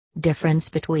Difference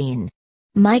between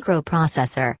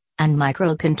microprocessor and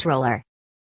microcontroller.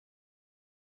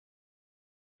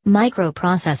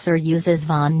 Microprocessor uses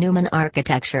von Neumann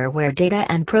architecture where data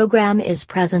and program is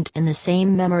present in the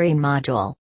same memory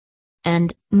module.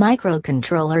 And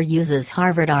microcontroller uses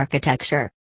Harvard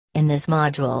architecture. In this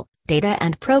module, data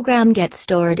and program get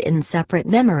stored in separate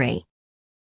memory.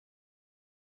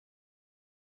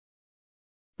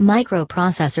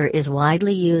 Microprocessor is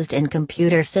widely used in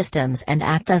computer systems and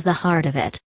act as the heart of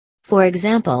it. For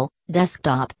example,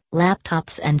 desktop,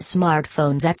 laptops and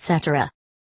smartphones etc.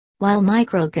 While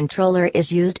microcontroller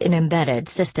is used in embedded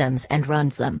systems and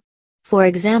runs them. For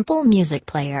example, music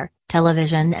player,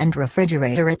 television and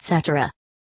refrigerator etc.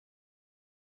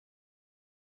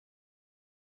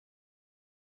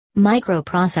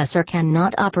 Microprocessor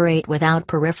cannot operate without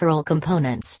peripheral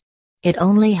components. It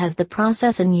only has the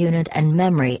processing unit and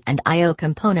memory and I/O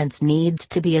components needs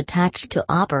to be attached to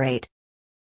operate.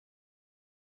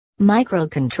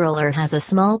 Microcontroller has a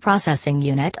small processing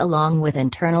unit along with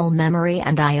internal memory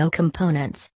and I/O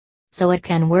components. So it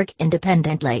can work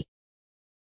independently.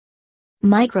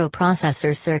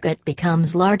 Microprocessor circuit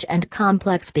becomes large and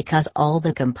complex because all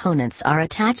the components are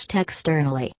attached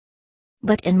externally.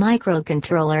 But in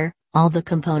microcontroller, all the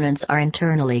components are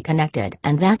internally connected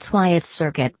and that's why its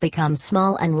circuit becomes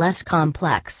small and less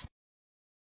complex.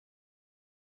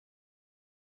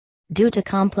 Due to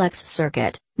complex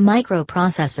circuit,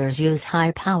 microprocessors use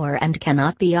high power and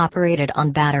cannot be operated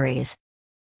on batteries.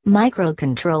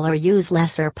 Microcontroller use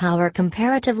lesser power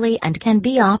comparatively and can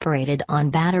be operated on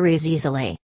batteries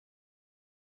easily.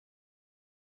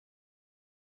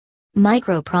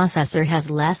 Microprocessor has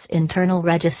less internal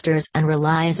registers and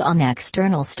relies on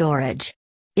external storage.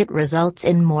 It results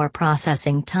in more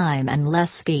processing time and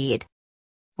less speed.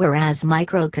 Whereas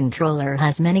microcontroller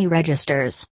has many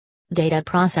registers. Data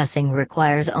processing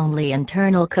requires only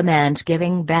internal command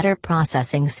giving better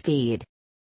processing speed.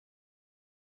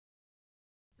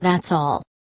 That's all.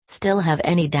 Still have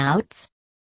any doubts?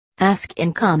 Ask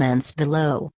in comments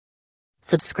below.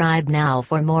 Subscribe now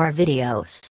for more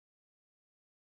videos.